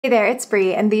Hey there, it's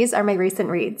Bree, and these are my recent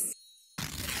reads.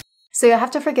 So you'll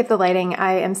have to forgive the lighting.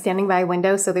 I am standing by a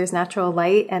window, so there's natural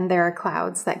light, and there are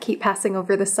clouds that keep passing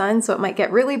over the sun, so it might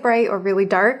get really bright or really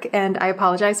dark, and I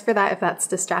apologize for that if that's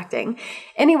distracting.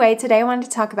 Anyway, today I wanted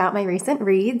to talk about my recent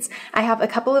reads. I have a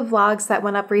couple of vlogs that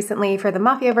went up recently for the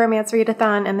Mafia Romance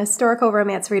Readathon and the Historical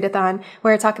Romance Readathon,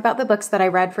 where I talk about the books that I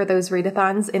read for those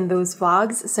readathons in those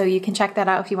vlogs, so you can check that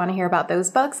out if you want to hear about those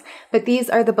books. But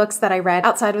these are the books that I read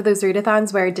outside of those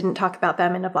readathons where I didn't talk about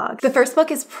them in a vlog. The first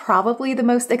book is probably the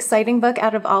most exciting book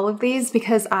out of all of these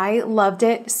because I loved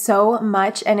it so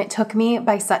much and it took me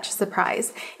by such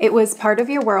surprise. It was Part of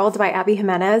Your World by Abby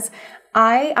Jimenez.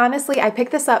 I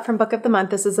picked this up from Book of the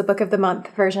Month. This is a Book of the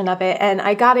Month version of it, and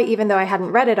I got it even though I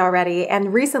hadn't read it already.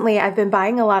 And recently I've been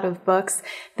buying a lot of books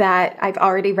that I've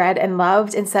already read and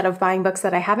loved instead of buying books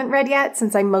that I haven't read yet,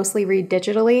 since I mostly read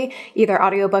digitally, either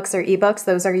audiobooks or ebooks.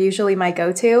 Those are usually my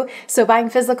go-to. So buying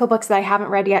physical books that I haven't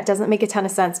read yet doesn't make a ton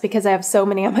of sense because I have so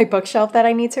many on my bookshelf that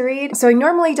I need to read. So I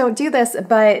normally don't do this,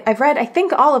 but I've read, I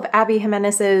think, all of Abby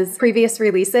Jimenez's previous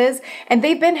releases, and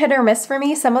they've been hit or miss for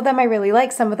me. Some of them I really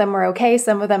like, some of them were okay.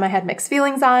 Some of them I had mixed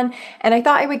feelings on, and I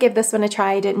thought I would give this one a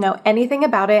try. I didn't know anything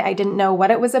about it. I didn't know what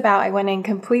it was about. I went in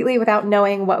completely without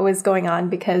knowing what was going on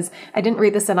because I didn't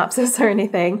read the synopsis or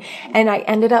anything, and I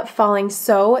ended up falling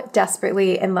so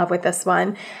desperately in love with this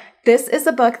one. This is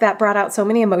a book that brought out so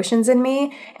many emotions in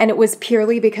me, and it was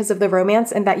purely because of the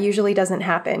romance, and that usually doesn't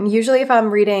happen. Usually if I'm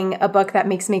reading a book that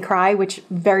makes me cry, which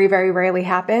very, very rarely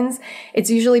happens, it's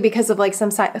usually because of like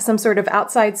some sort of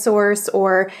outside source,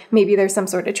 or maybe there's some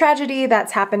sort of tragedy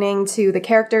that's happening to the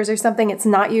characters or something. It's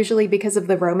not usually because of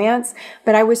the romance,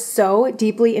 but I was so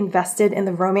deeply invested in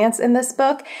the romance in this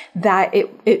book that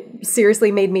it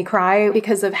seriously made me cry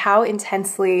because of how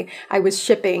intensely I was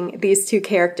shipping these two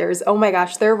characters. Oh my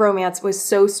gosh, their romance was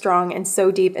so strong and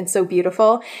so deep and so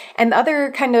beautiful. And the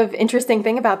other kind of interesting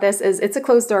thing about this is it's a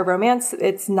closed door romance.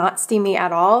 It's not steamy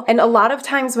at all. And a lot of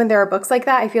times when there are books like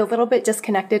that, I feel a little bit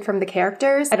disconnected from the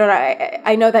characters. I don't know.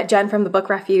 I know that Jen from the Book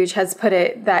Refuge has put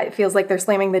it that it feels like they're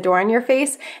slamming the door in your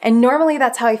face. And normally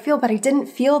that's how I feel, but I didn't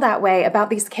feel that way about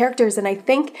these characters. And I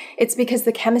think it's because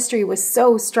the chemistry was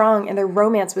so strong and the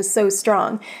romance was so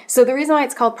strong. So the reason why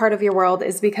it's called Part of Your World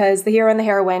is because the hero and the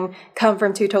heroine come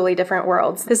from two totally different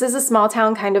worlds. This is a small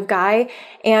town kind of guy,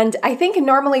 and I think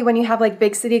normally when you have like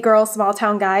big city girl, small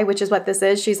town guy, which is what this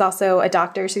is, she's also a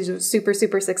doctor. She's a super,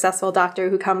 super successful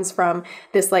doctor who comes from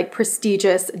this like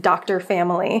prestigious doctor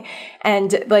family,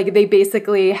 and like they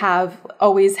basically have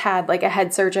always had like a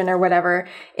head surgeon or whatever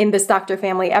in this doctor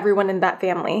family. Everyone in that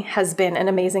family has been an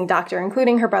amazing doctor,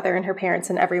 including her brother and her parents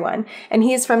and everyone. And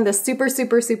he's from this super,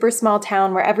 super, super small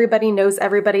town where everybody knows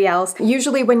everybody else.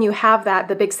 Usually when you have that,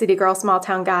 the big city girl, small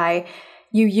town guy,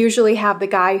 you usually have the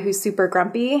guy who's super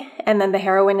grumpy, and then the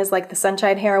heroine is like the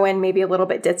sunshine heroine, maybe a little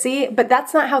bit ditzy, but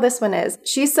that's not how this one is.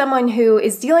 She's someone who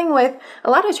is dealing with a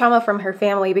lot of trauma from her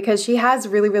family because she has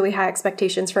really, really high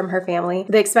expectations from her family.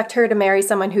 They expect her to marry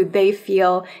someone who they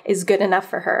feel is good enough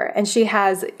for her, and she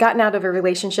has gotten out of a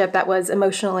relationship that was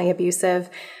emotionally abusive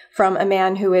from a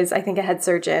man who is, I think, a head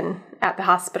surgeon at the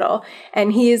hospital,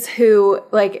 and he's who,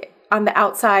 like, on the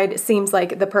outside seems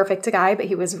like the perfect guy, but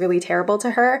he was really terrible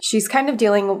to her. She's kind of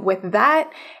dealing with that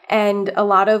and a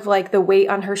lot of like the weight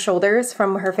on her shoulders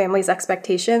from her family's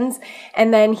expectations.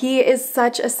 And then he is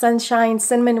such a sunshine,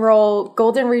 cinnamon roll,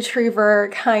 golden retriever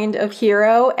kind of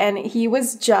hero. And he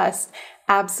was just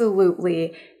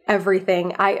absolutely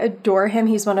everything. I adore him.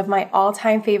 He's one of my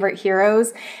all-time favorite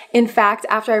heroes. In fact,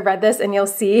 after I read this, and you'll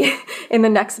see in the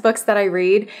next books that I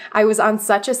read, I was on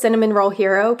such a cinnamon roll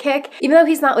hero kick. Even though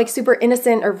he's not like super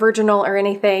innocent or virginal or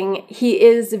anything, he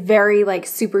is very like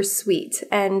super sweet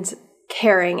and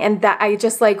caring, and that I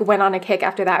just like went on a kick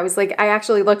after that. I was like, I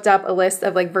actually looked up a list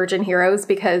of like virgin heroes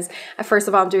because first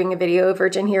of all, I'm doing a video of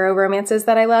virgin hero romances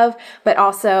that I love, but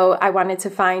also I wanted to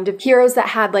find heroes that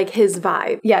had like his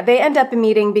vibe. Yeah, they end up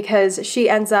meeting because she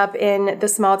ends up in the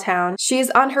small town. She's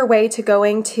on her way to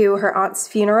going to her aunt's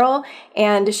funeral,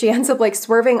 and she ends up like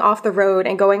swerving off the road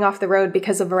and going off the road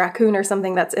because of a raccoon or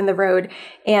something that's in the road,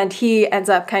 and he ends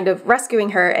up kind of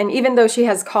rescuing her. And even though she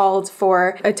has called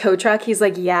for a tow truck, he's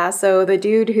like, yeah, so the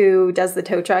dude who does the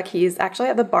tow truck, he's actually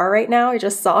at the bar right now. I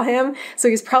just saw him. So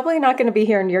he's probably not going to be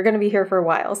here, and you're going to be here for a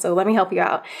while. So let me help you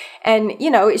out. And,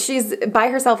 you know, she's by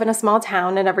herself in a small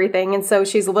town and everything. And so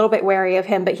she's a little bit wary of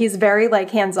him, but he's very like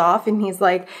hands off, and he's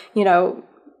like, you know,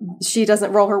 she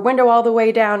doesn't roll her window all the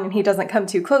way down and he doesn't come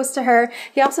too close to her.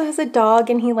 He also has a dog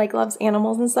and he like loves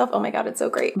animals and stuff. Oh my God, it's so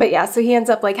great. But yeah, so he ends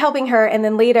up like helping her, and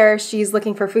then later she's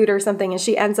looking for food or something and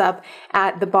she ends up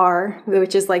at the bar,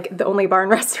 which is like the only bar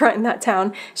and restaurant in that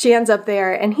town. She ends up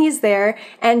there and he's there,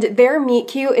 and their meet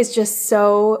cute is just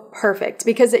so perfect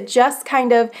because it just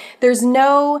kind of, there's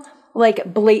no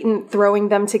like blatant throwing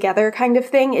them together kind of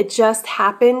thing. It just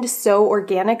happened so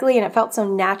organically and it felt so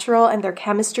natural, and their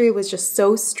chemistry was just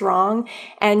so strong,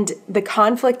 and the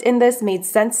conflict in this made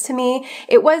sense to me.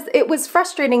 It was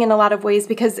frustrating in a lot of ways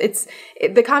because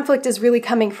the conflict is really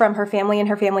coming from her family and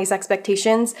her family's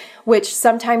expectations, which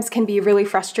sometimes can be really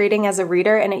frustrating as a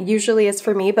reader, and it usually is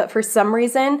for me, but for some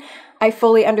reason I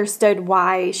fully understood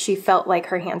why she felt like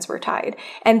her hands were tied.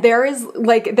 And there is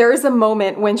a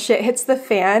moment when shit hits the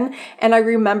fan, and I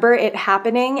remember it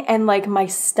happening and like my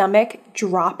stomach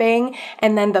dropping,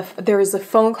 and then there is a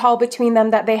phone call between them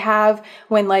that they have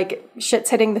when like shit's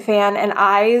hitting the fan, and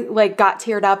I like got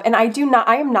teared up. And I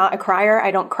am not a crier. I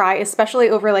don't cry,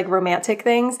 especially over like romantic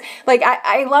things. Like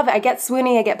I love it. I get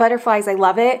swoony, I get butterflies, I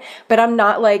love it, but I'm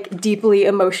not like deeply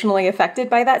emotionally affected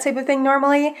by that type of thing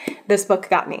normally. This book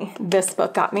got me.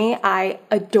 I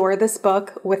adore this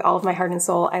book with all of my heart and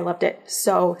soul. I loved it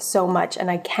so, so much, and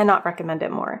I cannot recommend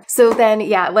it more. So then,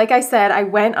 yeah, like I said, I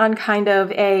went on kind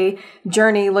of a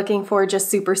journey looking for just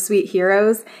super sweet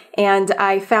heroes, and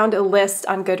I found a list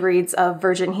on Goodreads of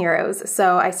virgin heroes.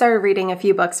 So I started reading a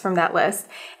few books from that list,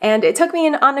 and it took me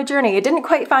on a journey. It didn't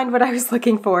quite find what I was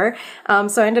looking for,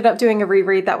 so I ended up doing a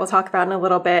reread that we'll talk about in a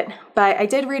little bit. But I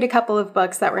did read a couple of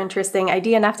books that were interesting. I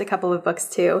DNF'd a couple of books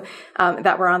too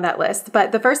that were on that list.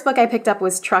 But the first book I picked up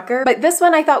was Trucker. But this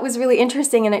one I thought was really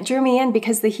interesting, and it drew me in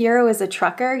because the hero is a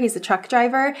trucker. He's a truck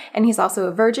driver, and he's also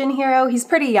a virgin hero. He's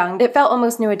pretty young. It felt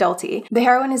almost new adulty. The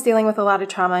heroine is dealing with a lot of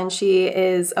trauma, and she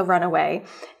is a runaway.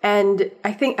 And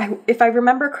I think, if I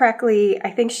remember correctly, I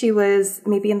think she was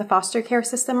maybe in the foster care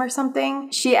system or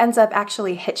something. She ends up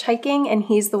actually hitchhiking, and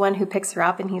he's the one who picks her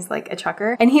up, and he's like a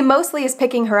trucker. And he mostly is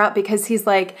picking her up because he's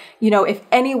like, you know, if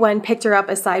anyone picked her up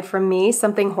aside from me,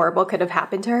 something horrible could have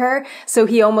happened to her. So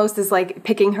he almost is like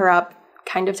picking her up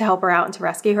kind of to help her out and to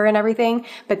rescue her and everything.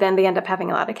 But then they end up having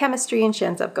a lot of chemistry, and she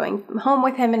ends up going home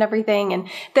with him and everything. And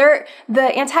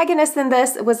the antagonist in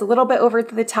this was a little bit over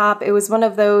the top. It was one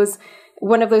of those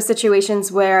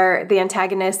situations where the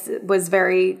antagonist was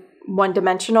very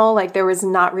one-dimensional. Like there was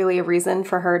not really a reason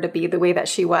for her to be the way that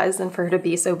she was and for her to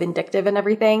be so vindictive and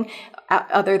everything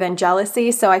other than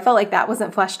jealousy. So I felt like that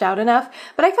wasn't fleshed out enough,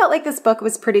 but I felt like this book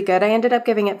was pretty good. I ended up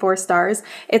giving it 4 stars.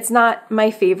 It's not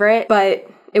my favorite, but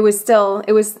it was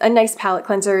a nice palate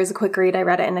cleanser. It was a quick read. I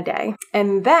read it in a day.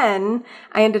 And then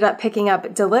I ended up picking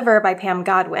up Deliver by Pam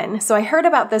Godwin. So I heard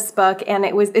about this book, and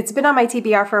it's been on my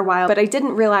TBR for a while, but I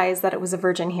didn't realize that it was a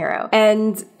virgin hero.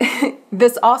 And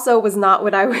this also was not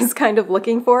what I was kind of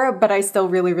looking for, but I still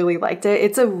really, really liked it.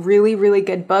 It's a really, really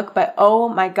good book, but oh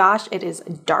my gosh, it is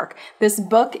dark. This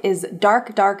book is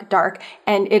dark, dark, dark,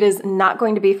 and it is not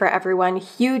going to be for everyone.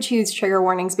 Huge, huge trigger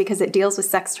warnings because it deals with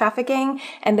sex trafficking,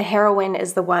 and the heroine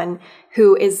is the one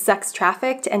who is sex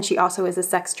trafficked, and she also is a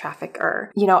sex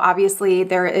trafficker. You know, obviously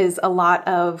there is a lot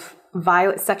of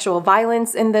sexual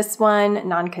violence in this one,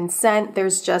 non-consent.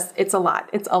 It's a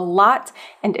lot,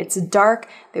 and it's dark.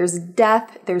 There's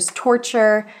death, there's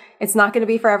torture. It's not going to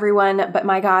be for everyone, but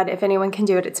my God, if anyone can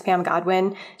do it, it's Pam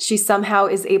Godwin. She somehow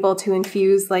is able to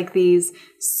infuse like these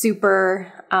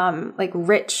super like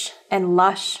rich and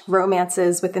lush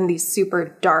romances within these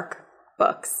super dark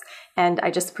books. And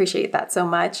I just appreciate that so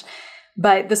much.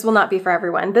 But this will not be for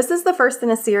everyone. This is the first in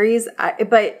a series,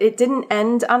 but it didn't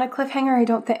end on a cliffhanger, I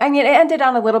don't think. I mean, it ended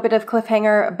on a little bit of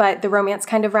cliffhanger, but the romance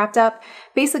kind of wrapped up.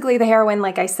 Basically, the heroine,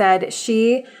 like I said,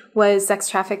 she was sex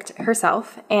trafficked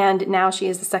herself, and now she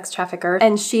is a sex trafficker.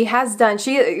 And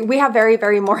we have very,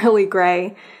 very morally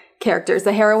gray characters.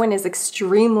 The heroine is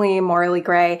extremely morally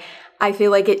gray. I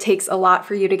feel like it takes a lot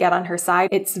for you to get on her side.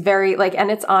 It's very and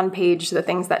it's on page, the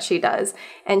things that she does.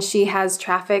 And she has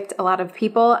trafficked a lot of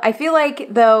people. I feel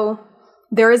like though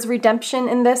there is redemption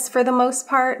in this for the most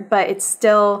part, but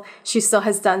she still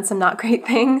has done some not great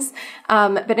things.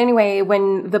 But anyway,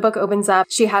 when the book opens up,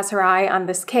 she has her eye on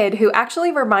this kid who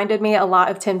actually reminded me a lot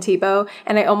of Tim Tebow.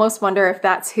 And I almost wonder if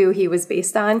that's who he was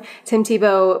based on. Tim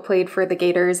Tebow played for the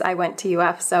Gators. I went to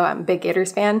UF, so I'm a big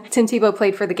Gators fan. Tim Tebow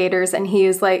played for the Gators, and he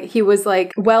was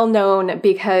well known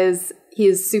because he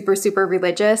is super, super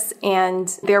religious. And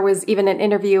there was even an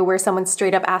interview where someone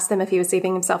straight up asked him if he was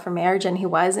saving himself for marriage, and he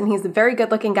was. And he's a very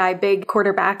good looking guy, big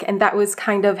quarterback. And that was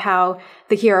kind of how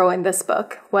the hero in this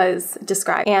book was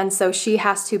described. And so she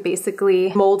has to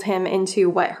basically mold him into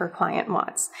what her client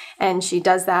wants. And she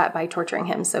does that by torturing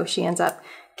him. So she ends up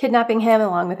kidnapping him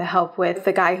along with the help with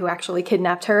the guy who actually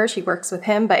kidnapped her. She works with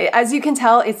him. But as you can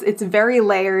tell, it's very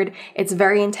layered. It's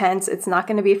very intense. It's not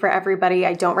going to be for everybody.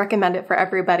 I don't recommend it for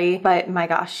everybody, but my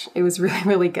gosh, it was really,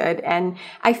 really good. And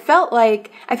I felt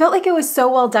like it was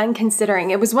so well done considering.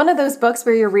 It was one of those books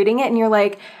where you're reading it and you're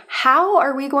like, how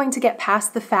are we going to get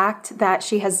past the fact that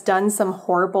she has done some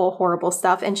horrible, horrible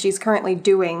stuff and she's currently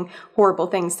doing horrible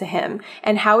things to him?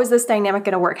 And how is this dynamic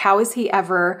going to work? How is he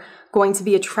ever going to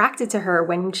be attracted to her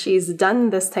when she's done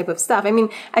this type of stuff? I mean,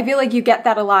 I feel like you get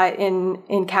that a lot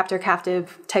in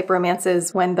captor-captive type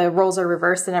romances when the roles are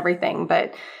reversed and everything.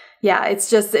 But yeah,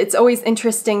 it's always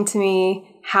interesting to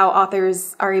me how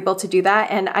authors are able to do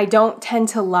that. And I don't tend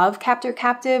to love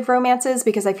captor-captive romances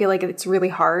because I feel like it's really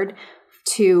hard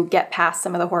to get past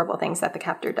some of the horrible things that the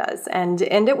captor does. And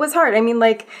it was hard. I mean,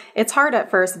 like, it's hard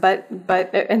at first, but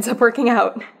it ends up working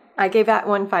out. I gave that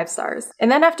one 5 stars.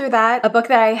 And then after that, a book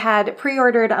that I had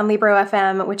pre-ordered on Libro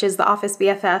FM, which is The Office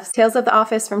BFFs, Tales of the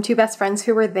Office from Two Best Friends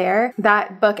Who Were There.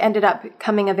 That book ended up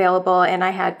coming available and I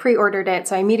had pre-ordered it.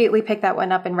 So I immediately picked that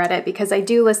one up and read it because I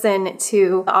do listen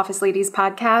to the Office Ladies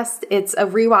podcast. It's a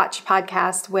rewatch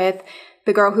podcast with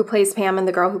the girl who plays Pam and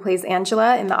the girl who plays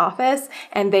Angela in The Office,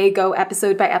 and they go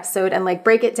episode by episode and like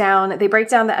break it down. They break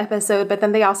down the episode, but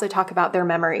then they also talk about their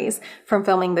memories from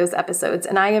filming those episodes.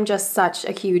 And I am just such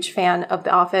a huge fan of The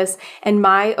Office. And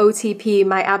my OTP,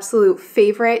 my absolute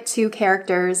favorite 2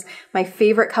 characters, my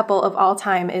favorite couple of all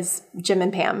time is Jim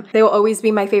and Pam. They will always be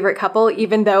my favorite couple,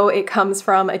 even though it comes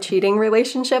from a cheating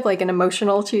relationship, like an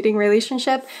emotional cheating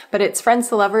relationship. But it's Friends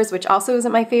to Lovers, which also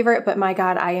isn't my favorite, but my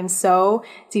God, I am so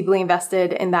deeply invested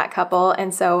in that couple.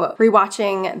 And so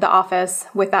rewatching The Office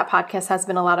with that podcast has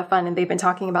been a lot of fun. And they've been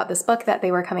talking about this book that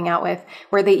they were coming out with,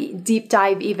 where they deep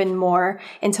dive even more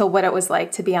into what it was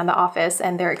like to be on The Office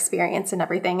and their experience and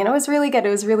everything. And it was really good. It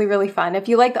was really, really fun. If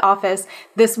you like The Office,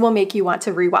 this will make you want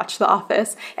to rewatch The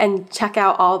Office and check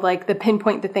out all like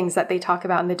pinpoint the things that they talk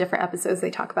about in the different episodes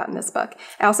they talk about in this book.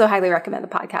 I also highly recommend the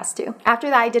podcast too. After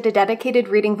that, I did a dedicated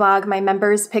reading vlog. My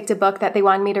members picked a book that they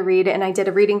wanted me to read, and I did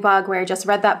a reading vlog where I just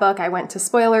read that book. I went to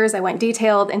spoilers. I went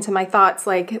detailed into my thoughts,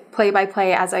 like play by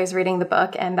play as I was reading the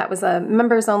book. And that was a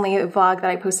members only vlog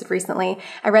that I posted recently.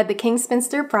 I read The King's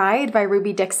Spinster Bride by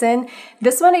Ruby Dixon.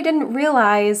 This one I didn't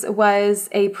realize was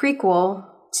a prequel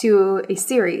to a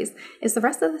series. Is the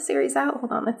rest of the series out?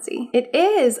 Hold on, let's see. It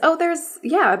is. Oh,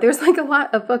 there's like a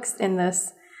lot of books in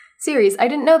this series. I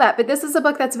didn't know that, but this is a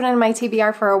book that's been in my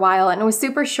TBR for a while, and it was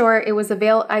super short. It was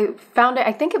I found it,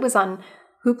 I think it was on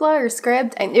Hoopla or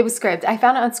Scribd, and it was Scribd. I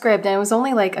found it on Scribd, and it was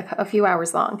only like a few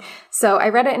hours long. So I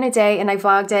read it in a day, and I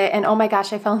vlogged it, and oh my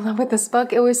gosh, I fell in love with this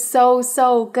book. It was so,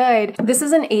 so good. This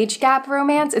is an age gap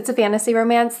romance. It's a fantasy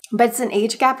romance, but it's an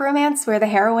age gap romance where the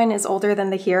heroine is older than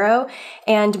the hero.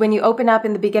 And when you open up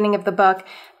in the beginning of the book,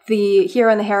 the hero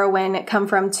and the heroine come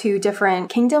from 2 different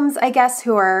kingdoms, I guess,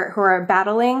 who are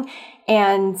battling,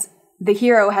 and the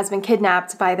hero has been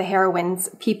kidnapped by the heroine's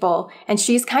people, and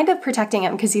she's kind of protecting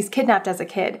him because he's kidnapped as a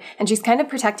kid, and she's kind of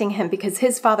protecting him because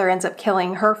his father ends up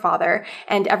killing her father,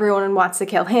 and everyone wants to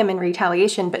kill him in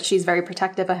retaliation, but she's very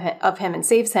protective of him and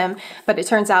saves him. But it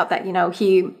turns out that,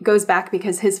 he goes back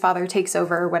because his father takes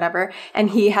over or whatever,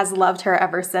 and he has loved her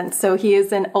ever since. So he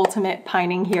is an ultimate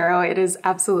pining hero. It is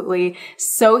absolutely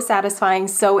so satisfying,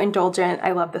 so indulgent.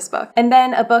 I love this book. And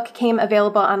then a book came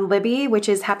available on Libby, which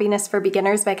is Happiness for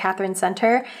Beginners by Catherine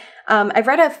Center. I've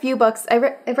read a few books.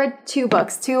 I've read 2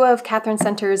 books, 2 of Catherine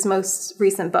Center's most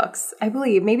recent books, I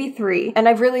believe, maybe 3. And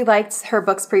I've really liked her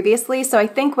books previously. So I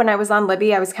think when I was on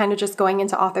Libby, I was kind of just going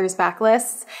into authors'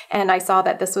 backlists, and I saw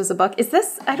that this was a book.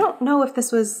 I don't know if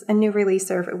this was a new release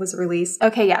or if it was released.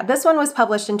 Okay, yeah, this one was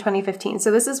published in 2015.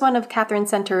 So this is one of Catherine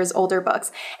Center's older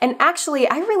books. And actually,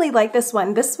 I really like this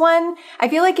one. This one, I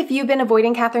feel like if you've been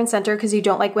avoiding Catherine Center because you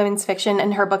don't like women's fiction,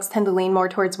 and her books tend to lean more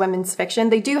towards women's fiction,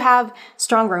 they do have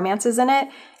strong romances in it.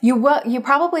 You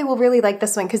probably will really like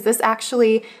this one because this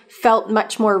actually felt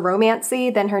much more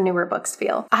romancy than her newer books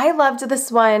feel. I loved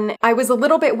this one. I was a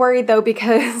little bit worried though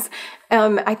because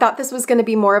I thought this was going to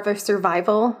be more of a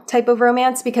survival type of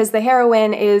romance because the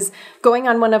heroine is going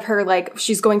on one of her, like,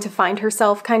 she's going to find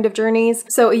herself kind of journeys.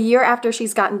 So a year after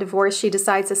she's gotten divorced, she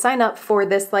decides to sign up for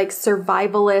this like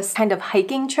survivalist kind of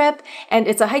hiking trip. And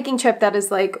it's a hiking trip that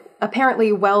is like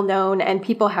apparently well known, and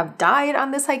people have died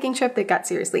on this hiking trip. They got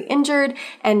seriously injured,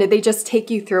 and they just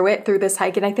take you through it through this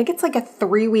hike. And I think it's like a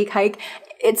 3-week hike.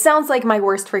 It sounds like my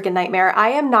worst freaking nightmare. I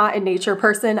am not a nature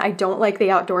person. I don't like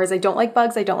the outdoors. I don't like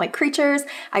bugs. I don't like creatures.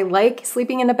 I like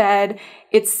sleeping in a bed.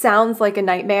 It sounds like a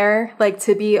nightmare, like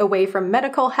to be away from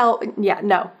medical help. Yeah,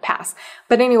 no, pass.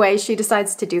 But anyway, she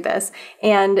decides to do this.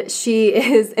 And she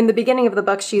is, in the beginning of the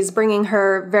book, she's bringing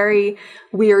her very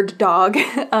weird dog.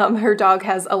 Her dog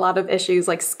has a lot of issues,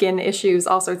 like skin issues,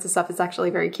 all sorts of stuff. It's actually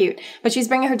very cute. But she's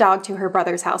bringing her dog to her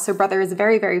brother's house. Her brother is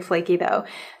very, very flaky though.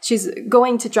 She's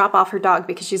going to drop off her dog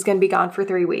because she's going to be gone for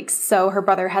 3 weeks. So her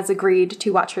brother has agreed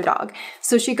to watch her dog.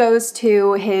 So she goes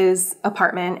to his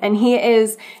apartment, and he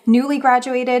is newly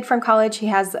graduated from college. He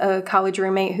has a college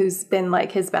roommate who's been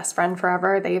like his best friend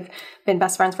forever. They've been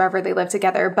best friends forever. They live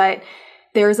together, but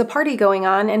there's a party going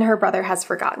on and her brother has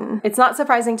forgotten. It's not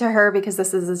surprising to her because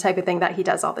this is the type of thing that he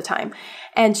does all the time.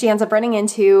 And she ends up running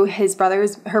into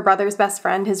her brother's best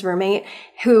friend, his roommate,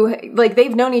 who, like,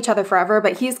 they've known each other forever,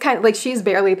 but he's kind of like, she's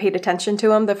barely paid attention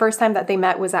to him. The first time that they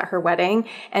met was at her wedding,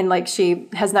 and like she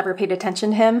has never paid attention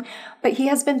to him, but he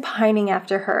has been pining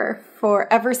after her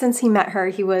ever since he met her.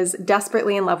 He was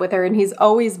desperately in love with her, and he's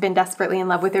always been desperately in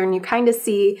love with her. And you kind of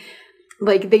see,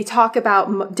 like, they talk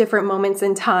about different moments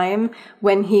in time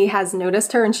when he has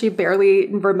noticed her and she barely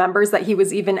remembers that he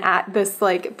was even at this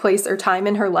like place or time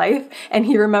in her life. And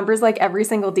he remembers like every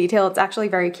single detail. It's actually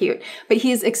very cute. But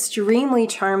he's extremely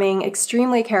charming,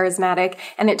 extremely charismatic.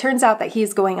 And it turns out that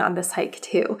he's going on this hike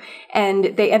too. And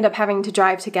they end up having to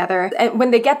drive together. And when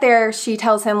they get there, she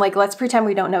tells him, like, let's pretend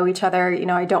we don't know each other. You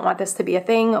know, I don't want this to be a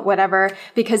thing, whatever,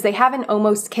 because they have an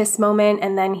almost kiss moment.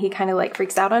 And then he kind of like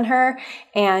freaks out on her.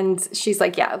 And she's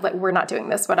like, yeah, we're not doing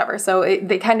this, whatever. So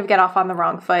they kind of get off on the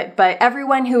wrong foot. But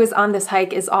everyone who is on this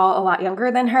hike is all a lot younger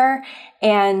than her.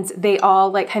 And they all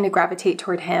like kind of gravitate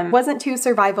toward him. It wasn't too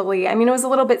survivally. I mean, it was a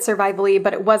little bit survivally,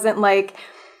 but it wasn't like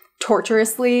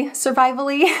torturously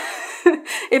survivally,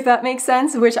 if that makes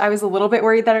sense, which I was a little bit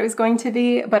worried that it was going to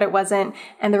be, but it wasn't.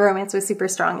 And the romance was super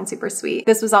strong and super sweet.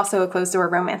 This was also a closed door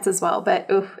romance as well, but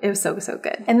oof, it was so, so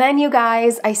good. And then you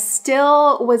guys, I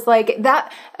still was like,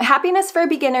 that Happiness for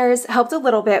Beginners helped a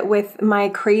little bit with my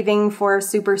craving for a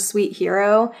super sweet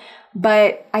hero,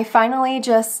 but I finally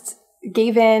just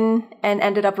gave in and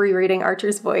ended up rereading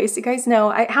Archer's Voice. You guys know,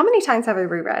 how many times have I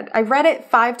reread? I've read it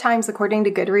 5 times according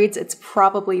to Goodreads. It's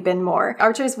probably been more.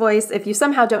 Archer's Voice, if you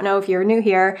somehow don't know, if you're new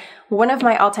here, one of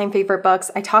my all-time favorite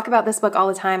books. I talk about this book all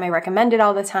the time. I recommend it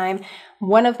all the time.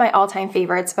 One of my all-time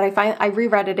favorites, but I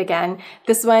reread it again.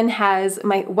 This one has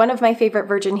one of my favorite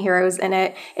virgin heroes in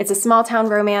it. It's a small town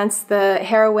romance. The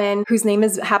heroine, whose name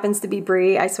happens to be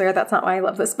Bree. I swear that's not why I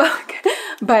love this book.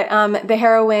 But the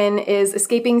heroine is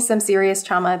escaping some serious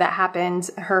trauma that happened.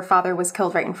 Her father was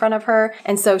killed right in front of her.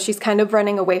 And so she's kind of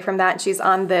running away from that. She's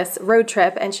on this road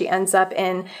trip and she ends up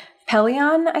in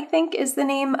Pelion, I think is the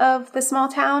name of the small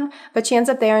town, but she ends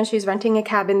up there and she's renting a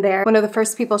cabin there. One of the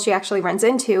first people she actually runs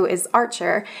into is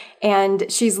Archer,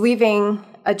 and she's leaving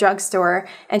a drugstore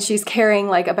and she's carrying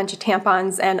like a bunch of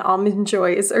tampons and almond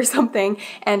joys or something,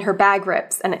 and her bag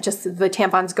rips and the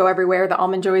tampons go everywhere, the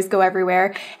almond joys go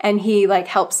everywhere, and he like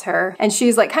helps her and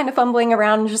she's like kind of fumbling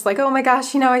around and just like, oh my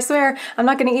gosh, you know, I swear I'm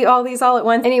not gonna eat all these all at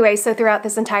once. Anyway, so throughout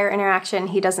this entire interaction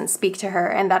he doesn't speak to her,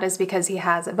 and that is because he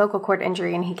has a vocal cord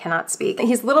injury and he cannot speak.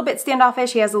 He's a little bit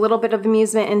standoffish. He has a little bit of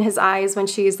amusement in his eyes when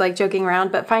she's like joking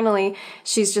around, but finally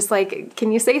she's just like,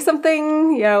 can you say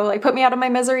something, you know, like put me out of my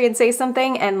misery and say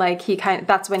something. And like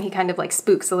that's when he kind of like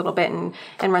spooks a little bit and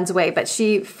runs away. But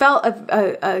she felt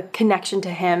a connection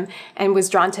to him and was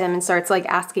drawn to him and starts like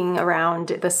asking around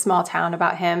the small town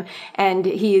about him. And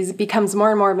he becomes more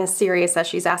and more mysterious as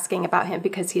she's asking about him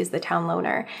because he is the town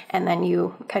loner. And then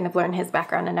you kind of learn his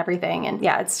background and everything. And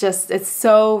yeah, it's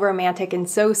so romantic and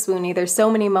so swoony. There's so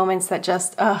many moments that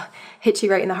just hit you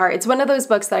right in the heart. It's one of those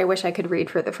books that I wish I could read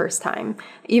for the first time.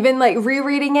 Even like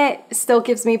rereading it still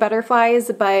gives me butterflies,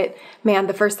 but man,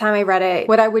 the first time I read it,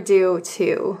 what I would do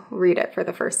to read it for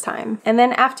the first time. And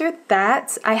then after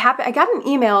that, I got an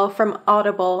email from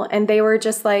Audible, and they were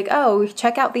just like, oh,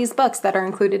 check out these books that are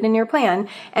included in your plan.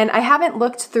 And I haven't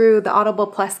looked through the Audible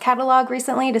Plus catalog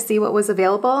recently to see what was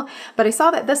available, but I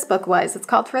saw that this book was. It's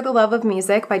called For the Love of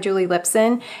Music by Julie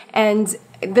Lipson, and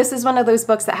this is one of those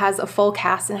books that has a full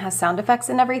cast and has sound effects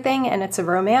and everything, and it's a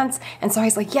romance. And so I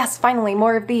was like, yes, finally,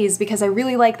 more of these, because I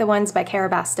really like the ones by Cara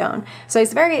Bastone. So I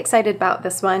was very excited about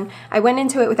this one. I went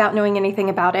into it without knowing anything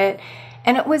about it,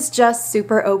 and it was just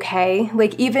super okay.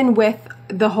 Like, even with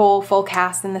the whole full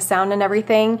cast and the sound and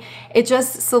everything, it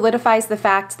just solidifies the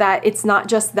fact that it's not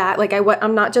just that. Like,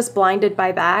 I'm not just blinded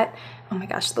by that. Oh my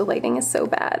gosh, the lighting is so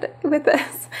bad with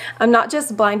this. I'm not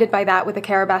just blinded by that with the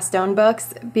Cara Bastone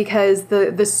books, because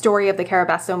the story of the Cara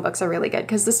Bastone books are really good,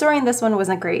 because the story in this one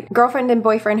wasn't great. Girlfriend and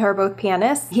boyfriend, who are both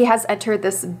pianists, he has entered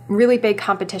this really big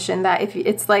competition that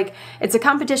it's a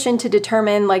competition to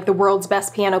determine like the world's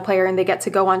best piano player, and they get to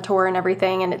go on tour and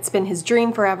everything, and it's been his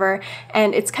dream forever.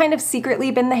 And it's kind of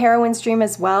secretly been the heroine's dream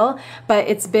as well, but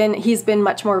he's been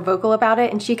much more vocal about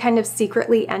it, and she kind of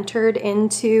secretly entered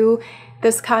into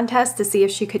this contest to see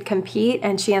if she could compete,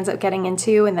 and she ends up getting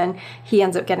into, and then he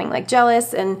ends up getting like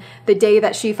jealous, and the day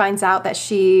that she finds out that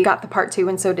she got the part too,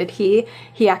 and so did he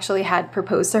actually had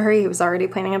proposed to her. He was already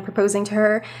planning on proposing to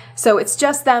her. So it's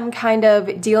just them kind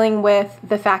of dealing with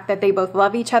the fact that they both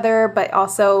love each other, but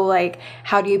also like,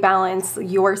 how do you balance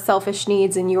your selfish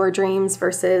needs and your dreams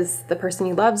versus the person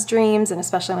you love's dreams, and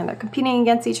especially when they're competing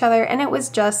against each other. And it was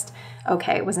just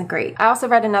okay, it wasn't great. I also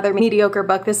read another mediocre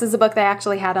book. This is a book that I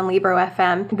actually had on Libro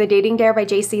FM, The Dating Dare by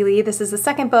J.C. Lee. This is the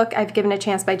second book I've given a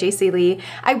chance by J.C. Lee.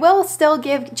 I will still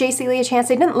give J.C. Lee a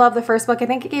chance. I didn't love the first book. I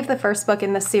think I gave the first book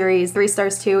in the series 3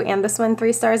 stars too, and this one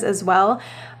 3 stars as well.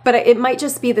 But it might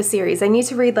just be the series. I need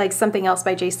to read like something else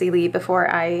by J.C. Lee before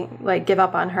I like give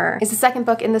up on her. It's the second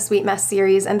book in the Sweet Mess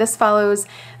series, and this follows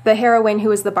the heroine who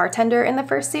was the bartender in the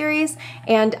first series.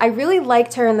 And I really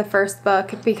liked her in the first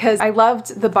book because I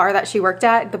loved the bar that she worked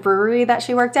at, the brewery that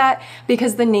she worked at,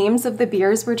 because the names of the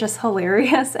beers were just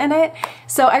hilarious in it.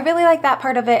 So I really like that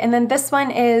part of it. And then this one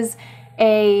is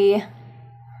a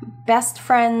best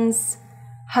friend's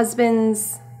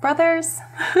husband's brother's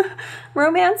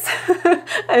romance.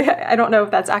 I don't know if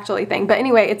that's actually a thing, but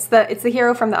anyway, it's the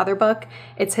hero from the other book.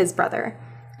 It's his brother,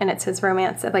 and it's his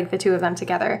romance, like the two of them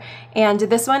together. And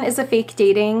this one is a fake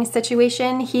dating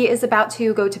situation. He is about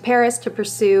to go to Paris to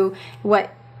pursue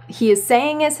what he is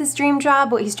saying is his dream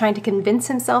job, what he's trying to convince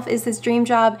himself is his dream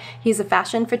job. He's a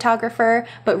fashion photographer,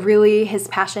 but really his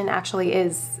passion actually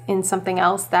is in something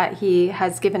else that he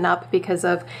has given up because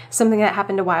of something that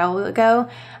happened a while ago.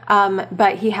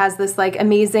 But he has this like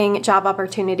amazing job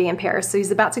opportunity in Paris. So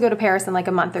he's about to go to Paris in like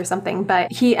a month or something,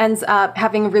 but he ends up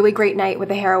having a really great night with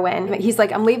the heroine. He's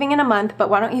like, I'm leaving in a month, but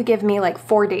why don't you give me like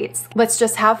 4 dates? Let's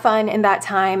just have fun in that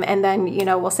time, and then, you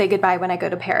know, we'll say goodbye when I go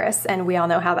to Paris. And we all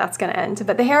know how that's going to end.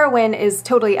 But the heroine is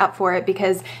totally up for it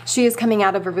because she is coming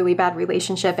out of a really bad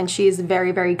relationship, and she is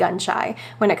very, very gun shy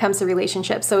when it comes to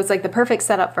relationships. So it's like the perfect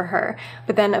setup for her.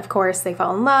 But then of course they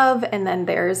fall in love, and then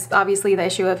there's obviously the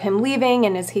issue of him leaving,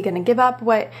 and is he going to give up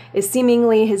what is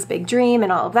seemingly his big dream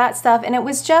and all of that stuff. And it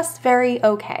was just very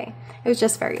okay. It was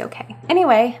just very okay.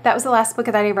 Anyway, that was the last book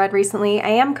that I read recently. I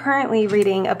am currently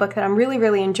reading a book that I'm really,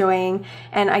 really enjoying,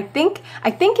 and I think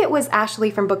it was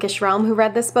Ashley from Bookish Realm who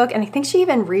read this book, and I think she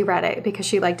even reread it because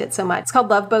she liked it so much. It's called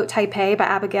Love Boat Taipei by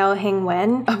Abigail Hing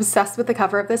Wen. Obsessed with the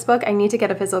cover of this book. I need to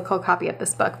get a physical copy of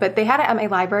this book, but they had it at my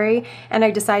library, and I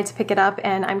decided to pick it up,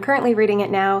 and I'm currently reading it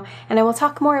now, and I will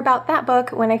talk more about that book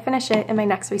when I finish it in my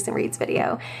next recent reads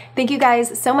video. Thank you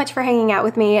guys so much for hanging out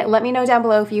with me. Let me know down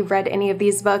below if you've read any of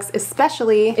these books,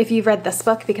 especially if you've read this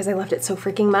book because I loved it so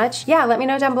freaking much. Yeah, let me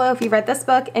know down below if you've read this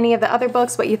book, any of the other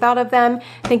books, what you thought of them.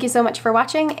 Thank you so much for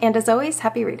watching, and as always,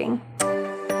 happy reading.